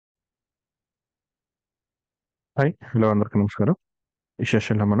Hi hello అందరికీ నమస్కారం. ఈ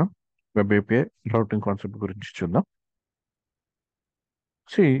సెషన్లో మనం వెబ్ ఏపీఐ రౌటింగ్ కాన్సెప్ట్ గురించి చూద్దాం.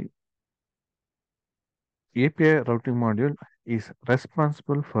 C API routing module is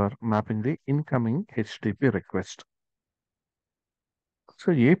responsible for mapping the incoming HTTP request. So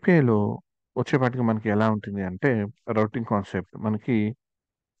ఏపీఐలో వచ్చేపాటికి మనకి ఎలా ఉంటుంది అంటే రౌటింగ్ కాన్సెప్ట్ మనకి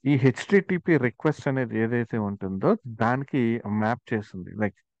ఈ హెచ్టిటిపి రిక్వెస్ట్ అనేది ఏదైతే ఉంటుందో దానికి మ్యాప్ చేస్తుంది.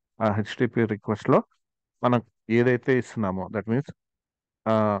 లైక్ ఆ హెచ్టిపి రిక్వెస్ట్లో మనం ఏదైతే ఇస్తున్నామో that means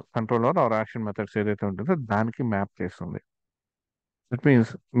controller are action methods ఏదైతే ఉంటుందో దానికి మ్యాప్ చేస్తుంది. దట్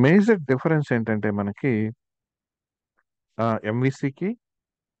మీన్స్ మేజర్ డిఫరెన్స్ ఏంటంటే మనకి ఎంవిసికి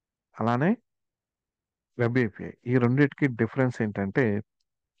అలానే వెబ్ ఏపీఐ ఈ రెండింటికి డిఫరెన్స్ ఏంటంటే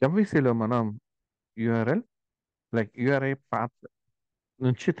ఎంవిసిలో మనం యూఆర్ఎల్ లైక్ యూఆర్ఐ పాత్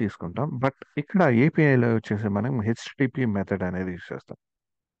నుంచి తీసుకుంటాం. బట్ ఇక్కడ ఏపీఐలో వచ్చేసి మనం హెచ్టిపి మెథడ్ అనేది యూజ్ చేస్తాం.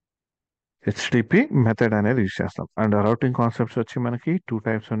 హెచ్టిపి మెథడ్ అనేది యూజ్ చేస్తాం. అండ్ రౌటింగ్ కాన్సెప్ట్స్ వచ్చి మనకి టూ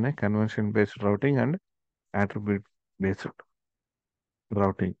టైప్స్ ఉన్నాయి: convention based routing and attribute based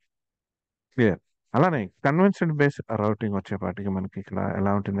routing. Clear. అలానే కన్వెన్షన్ బేస్డ్ రౌటింగ్ వచ్చేపాటికి మనకి ఇక్కడ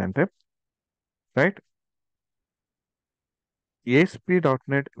ఎలా ఉంటుంది అంటే right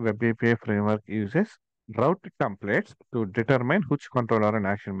ASP.NET Web API framework uses route templates to determine which controller and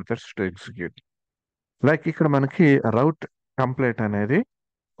action methods to execute. Like ఇక్కడ మనకి రౌట్ టెంప్లేట్ అనేది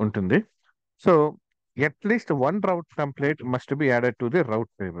ఉంటుంది. So at least one rate template must be added to the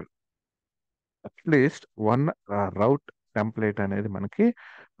rate table. At least one rate template అనేది మనకి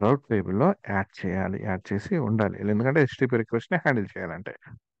రౌట్ టేబుల్లో add చేసి ఉండాలి, ఎందుకంటే HTTP రిక్వెస్ట్ని హ్యాండిల్ చేయాలంటే.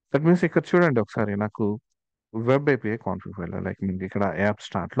 దట్ మీన్స్ ఇక్కడ చూడండి ఒకసారి నాకు web API config file like మీకు ఇక్కడ app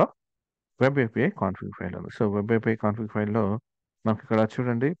స్టార్ట్లో web API config file ఉంది. సో వెబ్ ఏపీఐ కాన్ఫిగ్ ఫైల్లో మనకి ఇక్కడ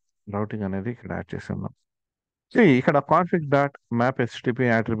చూడండి రౌటింగ్ అనేది ఇక్కడ యాడ్ చేసి ఉన్నాం. సో ఇక్కడ config dot map HTTP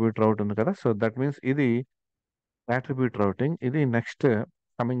attribute రౌట్ ఉంది కదా. సో దట్ మీన్స్ ఇది అట్రిబ్యూట్ రౌటింగ్. ఇది నెక్స్ట్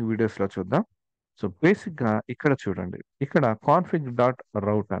కమింగ్ వీడియోస్లో చూద్దాం. సో బేసిక్గా ఇక్కడ చూడండి, ఇక్కడ కాన్ఫిగ్ డాట్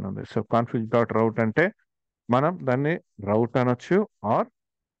రౌట్ అని ఉంది. సో కాన్ఫిగ్ డాట్ రౌట్ అంటే మనం దాన్ని రౌట్ అనొచ్చు ఆర్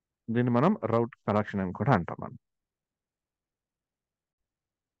దీన్ని మనం రౌట్ కలెక్షన్ అని కూడా అంటాం మనం.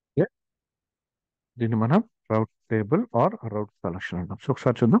 ఓకే? దీన్ని మనం రౌట్ టేబుల్ ఆర్ రౌట్ కలెక్షన్ అంటాం. సో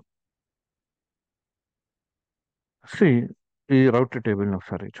ఒకసారి చూద్దాం. సి ఈ రౌట్ టేబుల్ని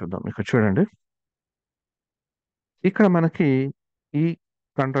ఒకసారి చూద్దాం. ఇక్కడ చూడండి, ఇక్కడ మనకి ఈ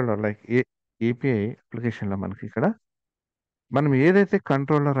కంట్రోలర్ లైక్ ఏపీఐ అప్లికేషన్లో మనకి ఇక్కడ మనం ఏదైతే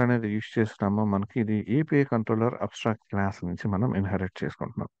కంట్రోలర్ అనేది యూజ్ చేస్తున్నామో మనకి ఇది ఏపీఐ కంట్రోలర్ అబ్స్ట్రాక్ట్ క్లాస్ నుంచి మనం ఇన్హెరిట్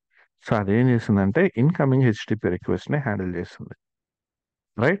చేసుకుంటున్నాం. సో అదేం చేస్తుందంటే ఇన్కమింగ్ హెచ్టిపి రిక్వెస్ట్ని హ్యాండిల్ చేస్తుంది.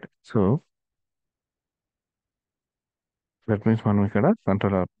 రైట్. సో దట్ మీన్స్ మనం ఇక్కడ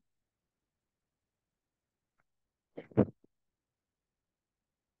కంట్రోలర్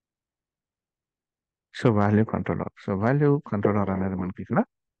వాల్యూ కంట్రోలర్ అనేది మనకి ఇక్కడ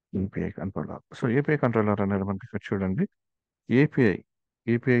API controller. So API controller అనేది మనకి ఇక్కడ చూడండి API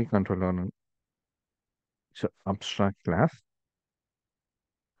API controller abstract class.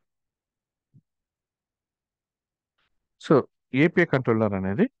 So API controller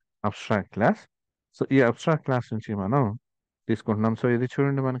అనేది అబ్స్ట్రాక్ట్ క్లాస్. సో ఈ అబ్స్ట్రాక్ట్ క్లాస్ నుంచి మనం తీసుకుంటున్నాం. సో ఇది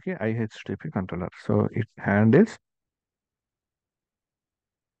చూడండి మనకి ఐహెచ్టిపి controller. So it handles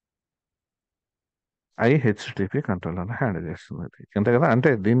ఐహెచ్టిపి controller handle చేస్తుంది. అంతే కదా, అంటే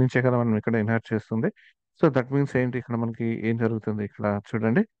దీని నుంచే కదా మనం ఇక్కడ ఇన్హెరిట్ చేస్తుంది. సో దట్ మీన్స్ ఏంటి, ఇక్కడ మనకి ఏం జరుగుతుంది, ఇక్కడ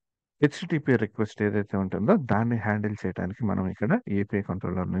చూడండి హెచ్టిపి రిక్వెస్ట్ ఏదైతే ఉంటుందో దాన్ని హ్యాండిల్ చేయడానికి మనం ఇక్కడ ఏపీఐ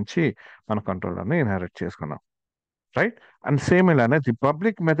కంట్రోలర్ నుంచి మన కంట్రోలర్ని ఇన్హెరిట్ చేసుకున్నాం. రైట్. అండ్ సేమ్ ఇలానే the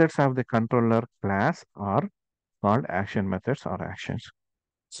public methods of the controller class are called action methods are actions.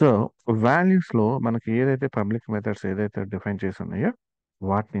 So values లో మనకి ఏదైతే పబ్లిక్ మెథడ్స్ ఏదైతే డిఫైన్ చేసి ఉన్నాయో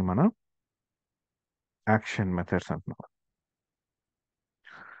వాటిని మనం యాక్షన్ మెథడ్స్ అంటున్నాం.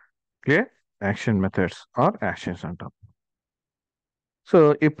 Clear. Action methods are actions అంటాం. సో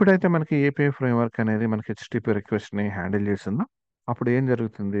ఎప్పుడైతే మనకి ఏపీఐ ఫ్రేమ్వర్క్ అనేది మనకి హెచ్టిపి రిక్వెస్ట్ ని హ్యాండిల్ చేసిందో అప్పుడు ఏం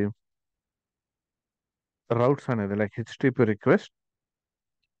జరుగుతుంది, రౌట్స్ అనేది లైక్ హెచ్టిపి రిక్వెస్ట్,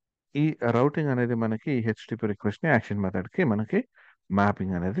 ఈ రౌటింగ్ అనేది మనకి హెచ్టిపి రిక్వెస్ట్ ని యాక్షన్ మెథడ్ కి మనకి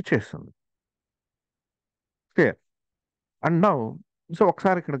మ్యాపింగ్ అనేది చేస్తుంది. క్లియర్. అండ్ నౌ సో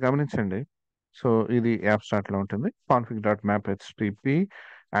ఒకసారి ఇక్కడ గమనించండి. సో ఇది యాప్ స్టార్ట్ లో ఉంటుంది config dot map HTTP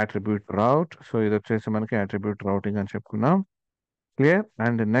attribute రౌట్. సో ఇది వచ్చేసి మనకి అట్రిబ్యూట్ రౌటింగ్ అని చెప్పుకున్నాం. Clear.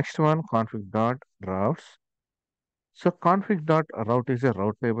 And next one config dot routes. So config dot rate is a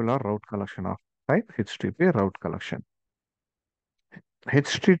rate table or rate collection of type HTTP rate collection.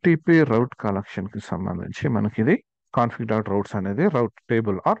 HTTP rate collection కి సంబంధించి మనకి ఇది config dot routes అనేది రౌట్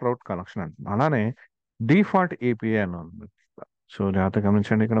table or rate collection అంటుంది. అలానే default API అని ఉంది. So జాగ్రత్త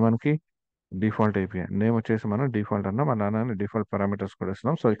గమనించండి, ఇక్కడ మనకి డిఫాల్ట్ ఏపీఐ నేమ్ వచ్చేసి మనం డిఫాల్ట్ అన్నాం. మన నాన్న డిఫాల్ట్ పారామీటర్స్ కూడా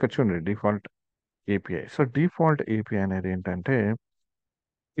ఇస్తున్నాం. సో ఇక్కడ చూడండి default API. So default API అనేది ఏంటంటే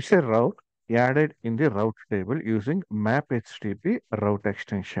it's a rate added in the rate table using map HTTP rate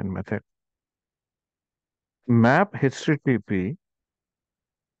extension method. Map HTTP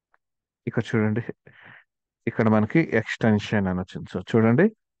ఇక్కడ చూడండి, ఇక్కడ మనకి ఎక్స్టెన్షన్ అని వచ్చింది. సో చూడండి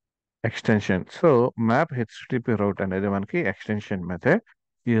ఎక్స్టెన్షన్. సో మ్యాప్ హెచ్టిటిపి రౌట్ అనేది మనకి ఎక్స్టెన్షన్ మెథడ్.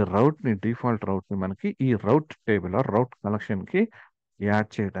 ఈ రౌట్ ని డిఫాల్ట్ రౌట్ ని మనకి ఈ రౌట్ టేబుల్ రౌట్ కలెక్షన్ కి యాడ్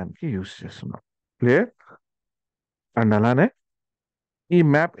చేయడానికి యూస్ చేస్తున్నాం. క్లియర్? అండ్ అలానే ఈ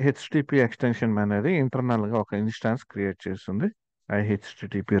మ్యాప్ హెచ్టిటిపి ఎక్స్టెన్షన్ అనేది ఇంటర్నల్ గా ఒక ఇన్స్టాన్స్ క్రియేట్ చేస్తుంది,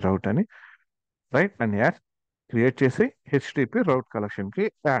 ఐహెచ్టిటిపి రౌట్ అని. రైట్? అండ్ యాడ్ క్రియేట్ చేసి హెచ్టిటిపి రౌట్ కలెక్షన్ కి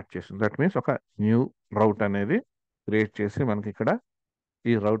యాడ్ చేస్తుంది. దట్ మీన్స్ ఒక న్యూ రౌట్ అనేది క్రియేట్ చేసి మనకి ఇక్కడ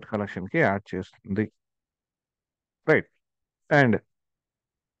ఈ రౌట్ కలెక్షన్ కి యాడ్ చేస్తుంది. Right? And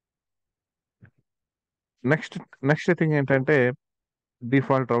next next thing ఏంటంటే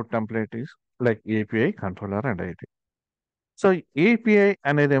default rate template is like API controller and ID. So API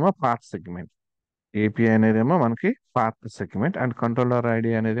అనేదేమో path segment, API అనేదేమో మనకి path segment and controller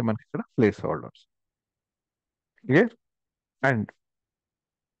ID అనేది మనకి ఇక్కడ place holders. Clear? And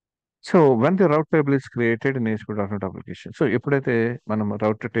so one the rate table is created in ASP.NET application. So ఎప్పుడైతే మనం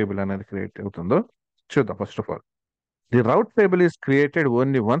రౌట్ table అనేది create అవుతుందో చూద్దాం. First of all the rate table is created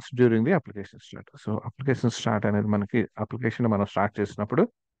only once during the application start. So application start అనేది మనకి application మనం start చేసినప్పుడు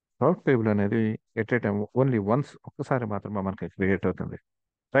రౌట్ table అనేది at a time only once ఒక్కసారి మాత్రమే మనకి క్రియేట్ అవుతుంది.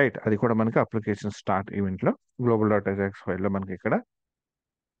 రైట్? అది కూడా మనకి అప్లికేషన్ స్టార్ట్ ఈవెంట్ లో గ్లోబల్ డాట్ ఎగ్జాక్స్ ఫైల్ లో మనకి ఇక్కడ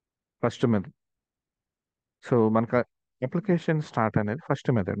ఫస్ట్ మెథడ్. సో మనకి అప్లికేషన్ స్టార్ట్ అనేది ఫస్ట్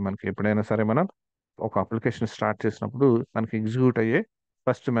మెథడ్. మనకి ఎప్పుడైనా సరే మనం ఒక అప్లికేషన్ స్టార్ట్ చేసినప్పుడు మనకి ఎగ్జిక్యూట్ అయ్యే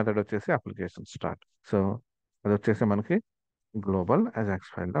ఫస్ట్ మెథడ్ వచ్చేసి అప్లికేషన్ స్టార్ట్. సో అది వచ్చేసి మనకి గ్లోబల్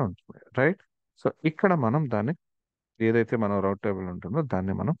అజాక్స్ ఫైల్ లో ఉంటుంది. రైట్? సో ఇక్కడ మనం దాన్ని ఏదైతే మనం రౌట్ టేబుల్ ఉంటుందో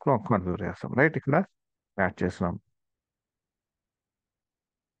దాన్ని మనం కాన్ఫిగర్ చేస్తాం. రైట్? ఇక్కడ యాడ్ చేస్తున్నాం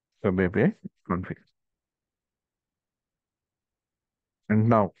web API configure. And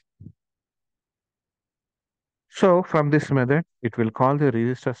now so from this method it will call the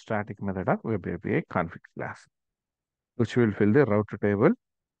register static method of web API config class, which will fill the route table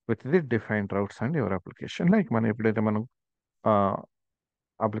with the defined routes and your application. Like మనం ఎప్పుడైతే మనం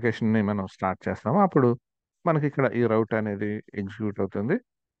application ని మనం start చేస్తామో అప్పుడు మనకి ఇక్కడ ఈ రౌట్ అనేది ఎగ్జిక్యూట్ అవుతుంది.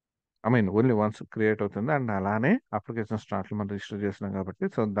 I mean only once create అవుతుంది. అండ్ అలానే అప్లికేషన్ స్టార్ట్ లో మనం రిజిస్టర్ చేస్తున్నాం కాబట్టి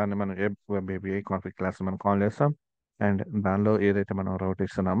సో దాన్ని మనం వెబ్ ఏపీఐ కాన్ఫిగ్ క్లాస్ మనం కాల్ చేస్తాం. అండ్ దానిలో ఏదైతే మనం రౌట్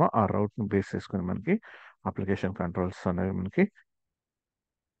ఇస్తున్నామో ఆ రౌట్ ని బేస్ చేసుకుని మనకి అప్లికేషన్ కంట్రోల్స్ అనేవి మనకి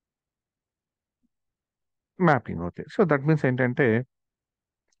మ్యాపింగ్ అవుతాయి. సో దట్ మీన్స్ ఏంటంటే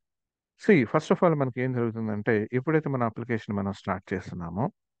ఫస్ట్ ఆఫ్ ఆల్ మనకి ఏం జరుగుతుందంటే ఎప్పుడైతే మన అప్లికేషన్ మనం స్టార్ట్ చేస్తున్నామో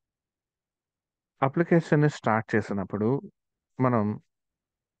అప్లికేషన్ స్టార్ట్ చేసినప్పుడు మనం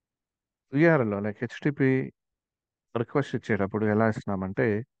యూఆర్ఎల్ లైక్ హెచ్టిపి రిక్వెస్ట్ ఇచ్చేటప్పుడు ఎలా ఇస్తున్నామంటే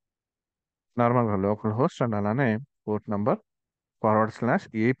నార్మల్గా లోకల్ హోస్ట్ అండ్ అలానే port number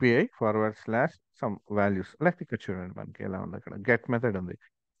 /API some values. Like ఇక్కడ చూడండి మనకి ఎలా ఉంది, అక్కడ గెట్ మెథడ్ ఉంది,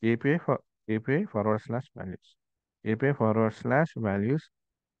 API /values API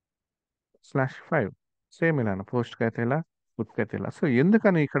 /values/5 same ఇలానే పోస్ట్కి అయితే ఇలా, పుట్కి అయితే ఇలా. సో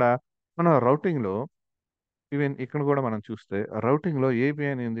ఎందుకని ఇక్కడ మన రౌటింగ్ లో ఈవెన్ ఇక్కడ కూడా మనం చూస్తే రౌటింగ్ లో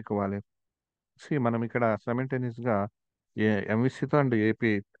ఏపీఐ అని ఎందుకు ఇవ్వాలి? మనం ఇక్కడ సైమల్టేనియస్ గా ఎంవిసితో అండ్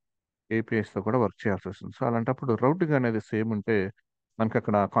ఏపీఎస్ తో కూడా వర్క్ చేయాల్సి వస్తుంది. సో అలాంటప్పుడు రౌటింగ్ అనేది సేమ్ ఉంటే మనకి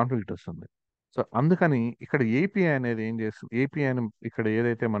అక్కడ కాన్ఫ్లిక్ట్ వస్తుంది. సో అందుకని ఇక్కడ ఏపీఐ అనేది ఏం చేస్తుంది, ఏపీఐ అని ఇక్కడ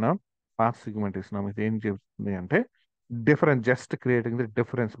ఏదైతే మనం పాత్ సెగ్మెంట్ ఇస్తున్నాం ఇది ఏం చెప్తుంది అంటే difference, just creating the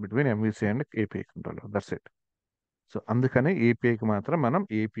difference between MVC and API controller. That's it. So అందుకని ఏపీఐకి మాత్రం మనం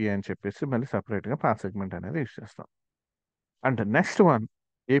ఏపీఐ అని చెప్పేసి మళ్ళీ separate గా పాత్ సెగ్మెంట్ అనేది యూస్ చేస్తాం. And next one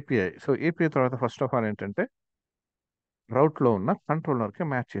API. So API తర్వాత ఫస్ట్ ఆఫ్ ఆల్ ఏంటంటే route లో ఉన్న కంట్రోలర్కి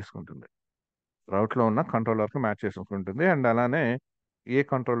మ్యాచ్ చేసుకుంటుంది. రౌట్లో ఉన్న కంట్రోలర్కి మ్యాచ్ చేసుకుంటుంది. అండ్ అలానే ఏ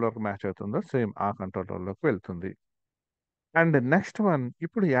కంట్రోలర్కి మ్యాచ్ అవుతుందో సేమ్ ఆ కంట్రోలర్లోకి వెళ్తుంది. అండ్ నెక్స్ట్ వన్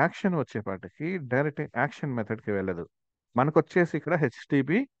ఇప్పుడు యాక్షన్ వచ్చేపాటికి డైరెక్ట్ యాక్షన్ మెథడ్కి వెళ్ళదు. మనకు వచ్చేసి ఇక్కడ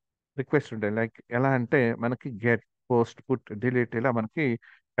హెచ్టిపి రిక్వెస్ట్ ఉంటాయి. లైక్ ఎలా అంటే మనకి గెట్, పోస్ట్, పుట్, డిలీట్ ఇలా మనకి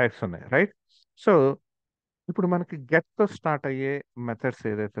టైప్స్ ఉన్నాయి. రైట్? సో ఇప్పుడు మనకి గెట్ తో స్టార్ట్ అయ్యే మెథడ్స్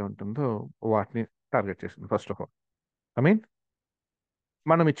ఏదైతే ఉంటుందో వాటిని టార్గెట్ చేస్తుంది first of all. I mean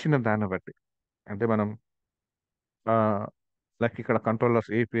మనం ఇచ్చిన దాన్ని బట్టి అంటే మనం లైక్ ఇక్కడ కంట్రోలర్స్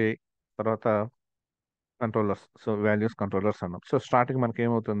ఏపీఐ తర్వాత కంట్రోలర్స్, సో వాల్యూస్ కంట్రోలర్స్ అన్నాం. సో స్టార్టింగ్ మనకి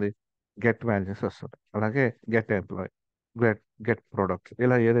ఏమవుతుంది, గెట్ వాల్యూస్ వస్తుంది, అలాగే గెట్ ఎంప్లాయ్, గెట్ ప్రొడక్ట్స్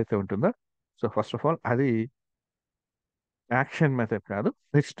ఇలా ఏదైతే ఉంటుందో సో ఫస్ట్ ఆఫ్ ఆల్ అది యాక్షన్ మెథడ్ కాదు,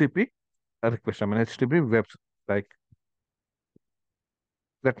 HTTP request HTTP webs like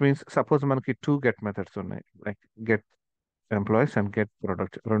that means suppose మనకి టూ గెట్ మెథడ్స్ ఉన్నాయి like get employees and get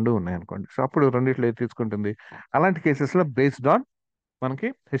products రెండు ఉన్నాయి అనుకోండి. సో అప్పుడు రెండిట్లో ఏది తీసుకుంటుంది? అలాంటి కేసెస్లో బేస్డ్ ఆన్ మనకి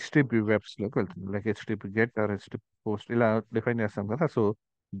హెచ్టిటిపి వెబ్స్లోకి వెళ్తుంది. Like HTTP get or HTTP post ఇలా డిఫైన్ చేస్తాం కదా. సో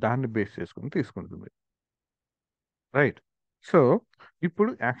దాన్ని బేస్ చేసుకుని తీసుకుంటుంది. రైట్. సో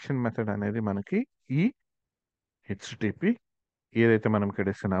ఇప్పుడు యాక్షన్ మెథడ్ అనేది మనకి ఈ హెచ్టిటిపి ఏదైతే మనం ఇక్కడ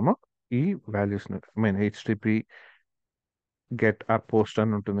ఇస్తున్నామో ఈ values mean HTTP get or post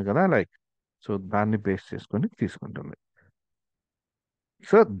అని ఉంటుంది కదా లైక్. సో దాన్ని బేస్ చేసుకొని తీసుకుంటుంది.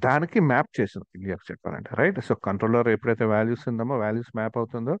 సో దానికి మ్యాప్ చేసింది క్లియర్ చెప్పాలంటే. రైట్. సో కంట్రోలర్ ఎప్పుడైతే వాల్యూస్ ఉందామో వాల్యూస్ మ్యాప్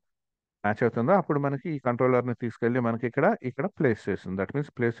అవుతుందో మ్యాచ్ అవుతుందో అప్పుడు మనకి ఈ కంట్రోలర్ని తీసుకెళ్ళి మనకి ఇక్కడ ప్లేస్ చేస్తుంది. దట్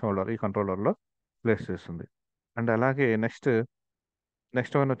మీన్స్ ప్లేస్ హోల్డర్ ఈ కంట్రోలర్లో ప్లేస్ చేస్తుంది. అండ్ అలాగే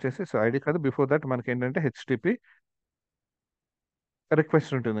నెక్స్ట్ వన్ వచ్చేసి సో ఐడి కాదు బిఫోర్ దట్ మనకి ఏంటంటే హెచ్టిపి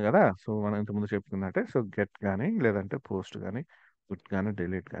రిక్వెస్ట్ ఉంటుంది కదా. సో మనం ఇంతకుముందు చెప్పుకున్నట్టే సో గెట్ కానీ లేదంటే పోస్ట్ కానీ పుట్ కానీ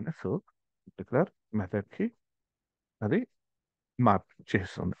డిలీట్ కానీ సో పర్టికులర్ మెథడ్కి అది మార్క్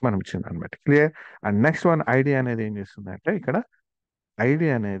చేస్తుంది మనం ఇచ్చిన దాన్ని బట్టి. Clear. And next one ID అనేది ఏం చేస్తుంది అంటే ఇక్కడ ఐడి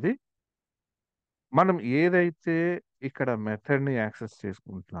అనేది మనం ఏదైతే ఇక్కడ మెథడ్ని యాక్సెస్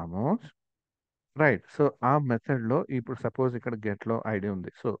చేసుకుంటున్నామో రైట్. సో ఆ మెథడ్లో ఇప్పుడు సపోజ్ ఇక్కడ గెట్లో ఐడి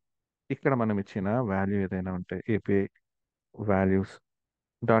ఉంది. సో ఇక్కడ మనం ఇచ్చిన వాల్యూ ఏదైనా ఉంటే API values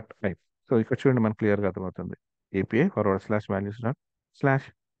dot type. So ఇక్కడ చూడండి మనకు క్లియర్గా అర్థమవుతుంది. API forward slash values dot slash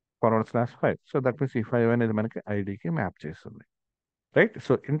forward slash 5. So that means ఈ 5 అనేది మనకి ఐడికి మ్యాప్ చేస్తుంది. రైట్.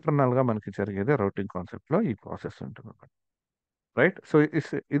 సో ఇంటర్నల్గా మనకి జరిగేది రౌటింగ్ కాన్సెప్ట్లో ఈ ప్రాసెస్ ఉంటుంది. రైట్. సో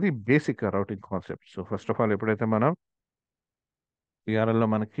ఇది basic routing concept. So first of all ఎప్పుడైతే మనం యూఆర్ఎల్లో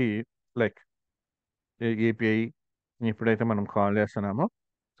మనకి లైక్ ఏపీఐ ఎప్పుడైతే మనం కాల్ చేస్తున్నామో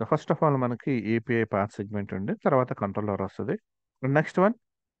సో ఫస్ట్ ఆఫ్ ఆల్ మనకి ఏపీఐ పాత్ సెగ్మెంట్ ఉండి తర్వాత కంట్రోలర్ వస్తుంది. నెక్స్ట్ వన్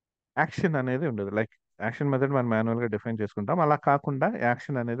యాక్షన్ అనేది ఉండదు. లైక్ యాక్షన్ మెథడ్ మనం మాన్యువల్గా డిఫైన్ చేసుకుంటాం. అలా కాకుండా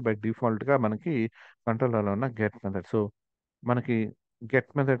యాక్షన్ అనేది బై డిఫాల్ట్గా మనకి కంట్రోలర్లో ఉన్న గెట్ మెథడ్. సో మనకి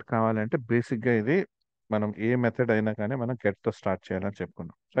గెట్ మెథడ్ కావాలంటే బేసిక్గా ఇది మనం ఏ మెథడ్ అయినా కానీ మనం గెట్తో స్టార్ట్ చేయాలని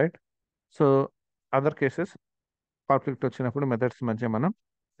చెప్పుకున్నాం. Right. So other cases conflict వచ్చినప్పుడు మెథడ్స్ మధ్య మనం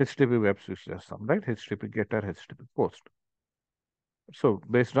హెచ్టిటిపి వెబ్స్ యూస్ చేస్తాం. Right. HTTP get or HTTP post. So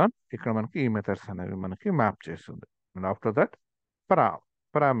based on ఇక్కడ మనకి ఈ మెథడ్స్ అనేవి మనకి మ్యాప్ చేస్తుంది. అండ్ ఆఫ్టర్ దట్ పరా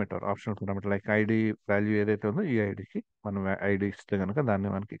parameter optional parameter like ID value ఏదైతే ఉందో ఈ ఐడికి మనం ఐడి ఇస్తే కనుక దాన్ని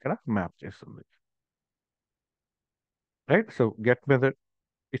మనకి ఇక్కడ మ్యాప్ చేస్తుంది. రైట్. సో గెట్ మెథడ్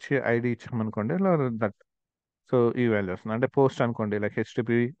ఇచ్చే ఐడి ఇచ్చామనుకోండి దట్ సో ఈ వాల్యూ వస్తుంది. అంటే పోస్ట్ అనుకోండి లైక్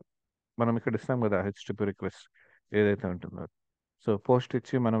హెచ్టిటిపి మనం ఇక్కడ ఇస్తాం కదా హెచ్టిటిపి రిక్వెస్ట్ ఏదైతే ఉంటుందో సో పోస్ట్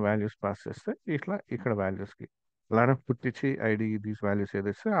ఇచ్చి మనం వాల్యూస్ పాస్ చేస్తే ఇట్లా ఇక్కడ వాల్యూస్కి అలానే పుట్టించి ఐడి దీస్ వాల్యూస్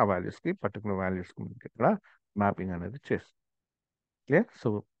ఏదైతే ఆ వాల్యూస్కి పర్టికులర్ వాల్యూస్కి మనకి ఇక్కడ మ్యాపింగ్ అనేది చేస్తుంది. క్లియర్. సో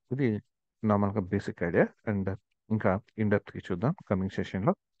ఇది నార్మల్గా బేసిక్ ఐడియా అండ్ ఇంకా ఇన్ డెప్త్కి చూద్దాం కమింగ్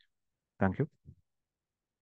సెషన్లో. Thank you.